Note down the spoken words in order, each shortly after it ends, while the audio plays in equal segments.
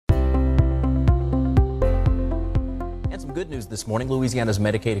Some good news this morning. Louisiana's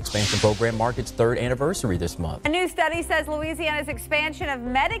Medicaid expansion program marked its third anniversary this month. A new study says Louisiana's expansion of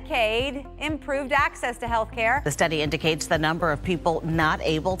Medicaid improved access to health care. The study indicates the number of people not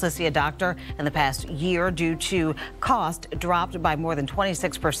able to see a doctor in the past year due to cost dropped by more than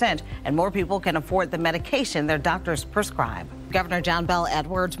 26%, and more people can afford the medication their doctors prescribe. Governor John Bel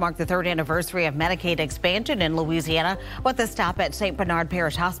Edwards marked the third anniversary of Medicaid expansion in Louisiana with a stop at St. Bernard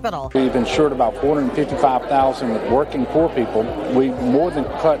Parish Hospital. We've insured about 455,000 working poor people. We more than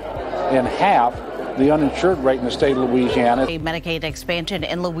cut in half the uninsured rate in the state of Louisiana. A Medicaid expansion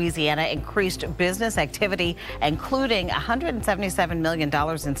in Louisiana increased business activity, including $177 million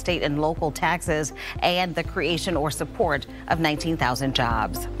in state and local taxes and the creation or support of 19,000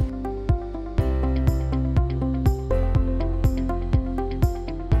 jobs.